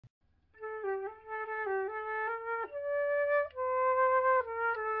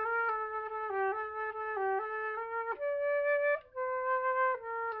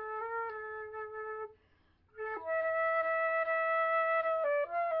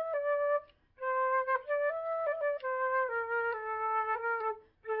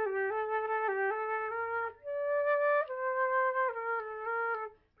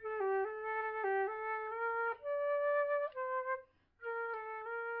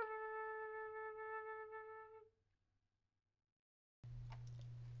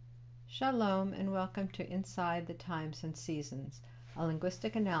Shalom and welcome to Inside the Times and Seasons, a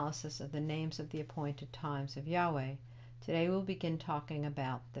linguistic analysis of the names of the appointed times of Yahweh. Today we'll begin talking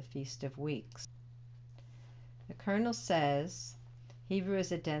about the Feast of Weeks. The Colonel says, Hebrew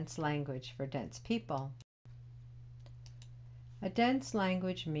is a dense language for dense people. A dense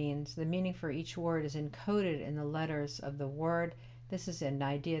language means the meaning for each word is encoded in the letters of the word. This is an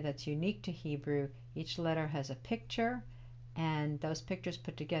idea that's unique to Hebrew. Each letter has a picture, and those pictures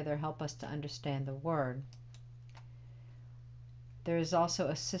put together help us to understand the word. There is also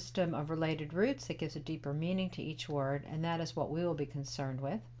a system of related roots that gives a deeper meaning to each word, and that is what we will be concerned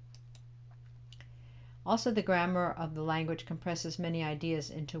with. Also, the grammar of the language compresses many ideas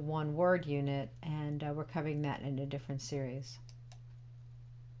into one word unit, and we're covering that in a different series.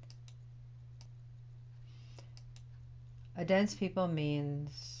 A dense people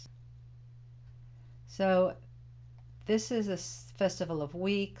means, this is a festival of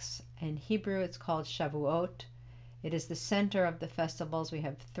weeks. In Hebrew it's called shavu'ot. It is the center of the festivals. We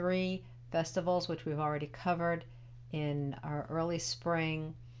have 3 festivals which we've already covered in our early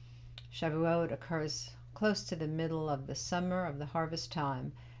spring. Shavu'ot occurs close to the middle of the summer, of the harvest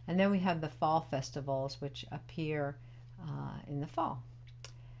time. And then we have the fall festivals which appear in the fall.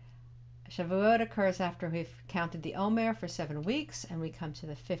 Shavuot occurs after we've counted the Omer for 7 weeks, and we come to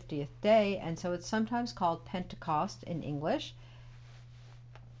the 50th day, and so it's sometimes called Pentecost in English.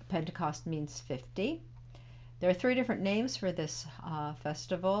 Pentecost means 50. There are 3 different names for this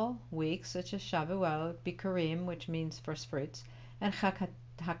festival week, such as Shavuot, Bikurim, which means first fruits, and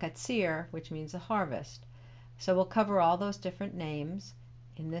Hakatzir, which means a harvest. So we'll cover all those different names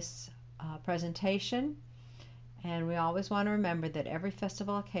in this presentation. And we always want to remember that every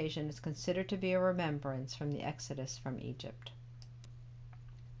festival occasion is considered to be a remembrance from the Exodus from Egypt.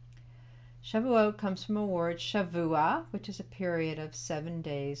 Shavuot comes from a word shavua, which is a period of 7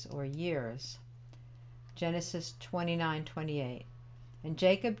 days or years. Genesis 29:28. And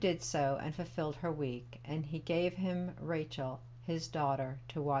Jacob did so and fulfilled her week, and he gave him Rachel, his daughter,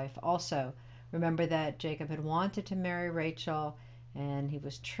 to wife also. Remember that Jacob had wanted to marry Rachel, and he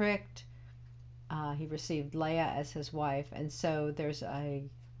was tricked. He received Leah as his wife, and so there's a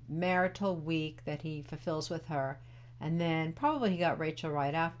marital week that he fulfills with her, and then probably he got Rachel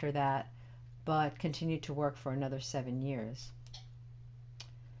right after that, but continued to work for another 7 years.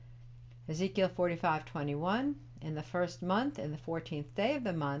 Ezekiel 45:21. In the first month, in the 14th day of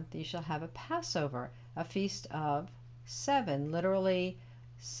the month, you shall have a Passover, a feast of 7, literally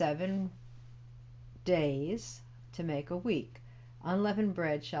 7 days to make a week. Unleavened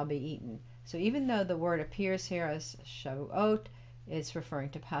bread shall be eaten. So even though the word appears here as Shavuot, it's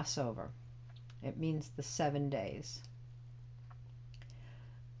referring to Passover. It means the 7 days.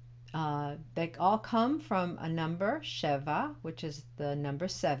 They all come from a number, Sheva, which is the number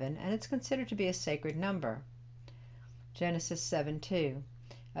 7, and it's considered to be a sacred number. Genesis 7:2.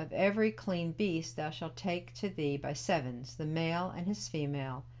 Of every clean beast thou shalt take to thee by 7s, the male and his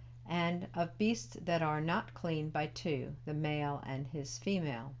female, and of beasts that are not clean by 2, the male and his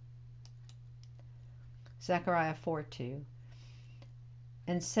female. Zechariah 4:2.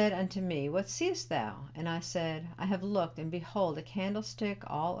 And said unto me, What seest thou? And I said, I have looked, and behold, a candlestick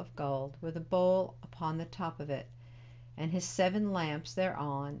all of gold, with a bowl upon the top of it, and his 7 lamps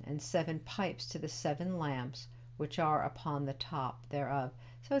thereon, and 7 pipes to the 7 lamps which are upon the top thereof.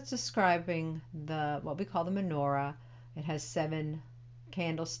 So it's describing what we call the menorah. It has 7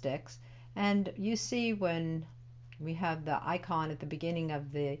 candlesticks, and you see when we have the icon at the beginning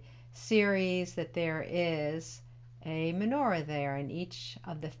of the series that there is a menorah there, and each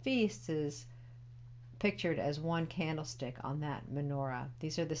of the feasts is pictured as one candlestick on that menorah.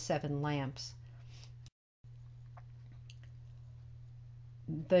 These are the 7 lamps.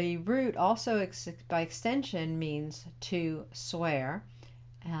 The root also by extension means to swear,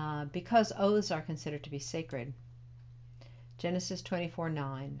 because oaths are considered to be sacred. Genesis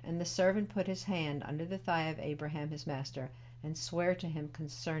 24:9. And the servant put his hand under the thigh of Abraham his master, and swear to him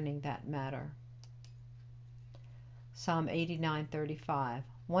concerning that matter. Psalm 89:35.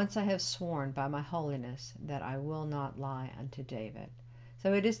 Once I have sworn by my holiness that I will not lie unto David.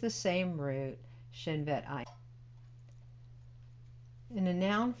 So it is the same root, shinvet ayin. In a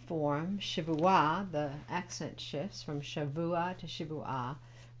noun form, shavuah, the accent shifts from shavua to shavuah.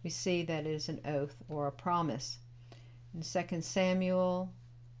 We see that it is an oath or a promise. In 2 Samuel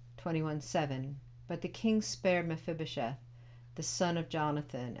 21:7. But the king spared Mephibosheth, the son of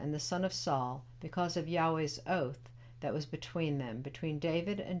Jonathan, and the son of Saul, because of Yahweh's oath that was between them, between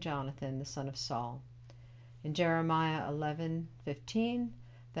David and Jonathan, the son of Saul. In Jeremiah 11:15,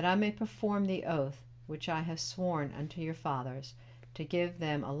 that I may perform the oath which I have sworn unto your fathers, to give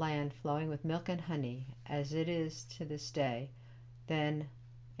them a land flowing with milk and honey, as it is to this day. Then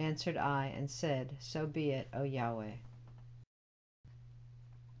answered I and said, So be it, O Yahweh.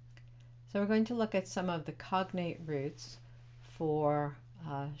 So we're going to look at some of the cognate roots for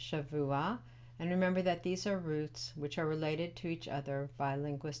shavu'ot. And remember that these are roots which are related to each other by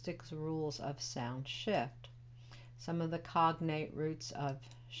linguistic rules of sound shift. Some of the cognate roots of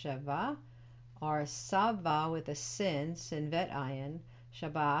sheva are sava with a sin vet ayin,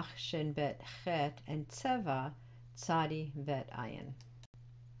 shabach, shin bet chet, and tseva, tzadi vet ayin.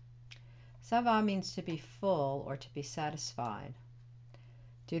 Sava means to be full or to be satisfied.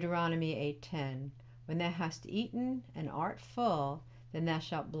 Deuteronomy 8:10, When thou hast eaten and art full, then thou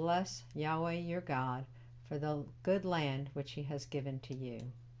shalt bless Yahweh your God for the good land which he has given to you.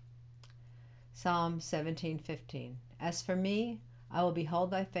 Psalm 17:15, As for me, I will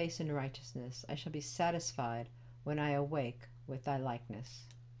behold thy face in righteousness. I shall be satisfied when I awake with thy likeness.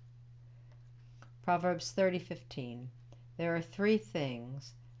 Proverbs 30:15, There are 3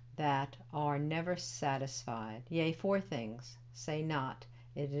 things that are never satisfied, yea, 4 things. Say not,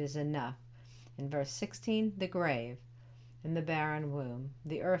 it is enough. In verse 16, the grave, and the barren womb,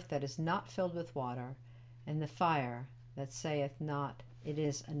 the earth that is not filled with water, and the fire that saith not, it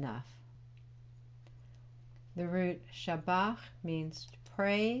is enough. The root shabach means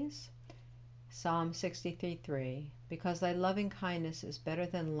praise. Psalm 63:3, Because thy loving kindness is better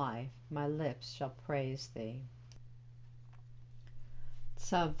than life, my lips shall praise thee.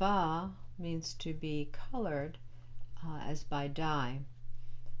 Tzava means to be colored as by dye.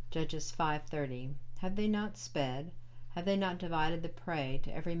 Judges 5:30, Have they not sped? Have they not divided the prey,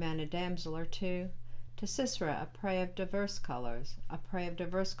 to every man a damsel or 2? To Sisera a prey of diverse colors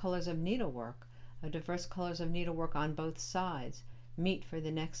of needlework, of diverse colors of needlework on both sides, meat for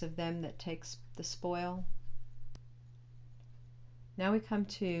the necks of them that takes the spoil. Now we come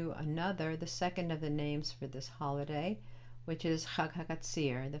to the second of the names for this holiday, which is Chag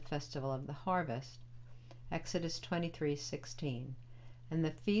HaKatzir, the festival of the harvest. Exodus 23:16, And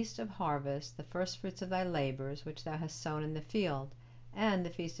the feast of harvest, the firstfruits of thy labors, which thou hast sown in the field, and the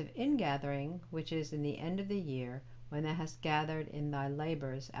feast of ingathering, which is in the end of the year, when thou hast gathered in thy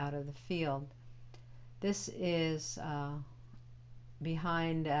labors out of the field. This is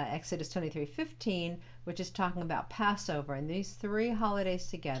behind Exodus 23:15, which is talking about Passover. And these 3 holidays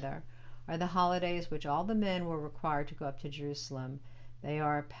together are the holidays which all the men were required to go up to Jerusalem. They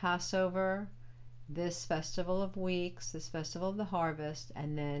are Passover, this festival of weeks, this festival of the harvest,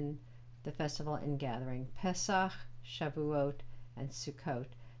 and then the festival in gathering, Pesach, Shavuot, and Sukkot.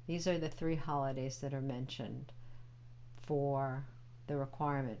 These are the 3 holidays that are mentioned for the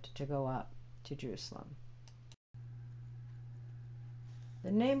requirement to go up to Jerusalem.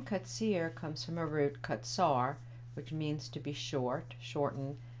 The name Katsir comes from a root katsar, which means to be short,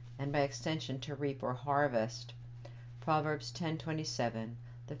 shorten, and by extension to reap or harvest. Proverbs 10:27,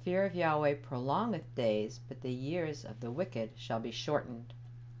 The fear of Yahweh prolongeth days, but the years of the wicked shall be shortened.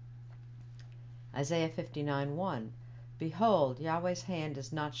 Isaiah 59:1, Behold, Yahweh's hand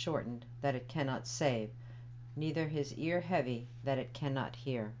is not shortened, that it cannot save, neither his ear heavy, that it cannot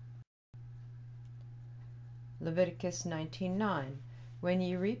hear. Leviticus 19:9, When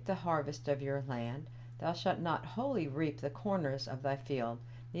ye reap the harvest of your land, thou shalt not wholly reap the corners of thy field,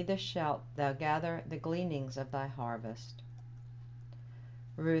 neither shalt thou gather the gleanings of thy harvest.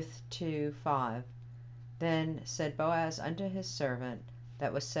 Ruth 2:5, Then said Boaz unto his servant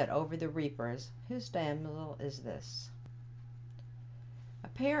that was set over the reapers, Whose damsel is this? A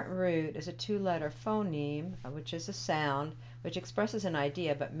parent root is a 2-letter phoneme, which is a sound which expresses an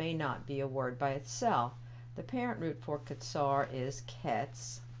idea but may not be a word by itself. The parent root for katsar is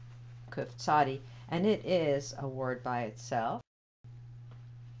ketz, kuf tzadi, and it is a word by itself.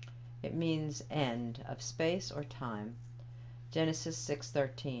 It means end of space or time. Genesis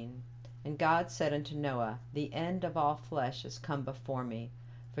 6:13, And God said unto Noah, The end of all flesh is come before me,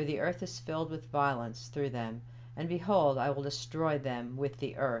 for the earth is filled with violence through them, and behold, I will destroy them with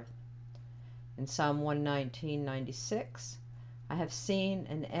the earth. In Psalm 119:96, I have seen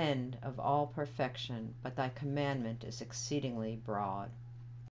an end of all perfection, but thy commandment is exceedingly broad.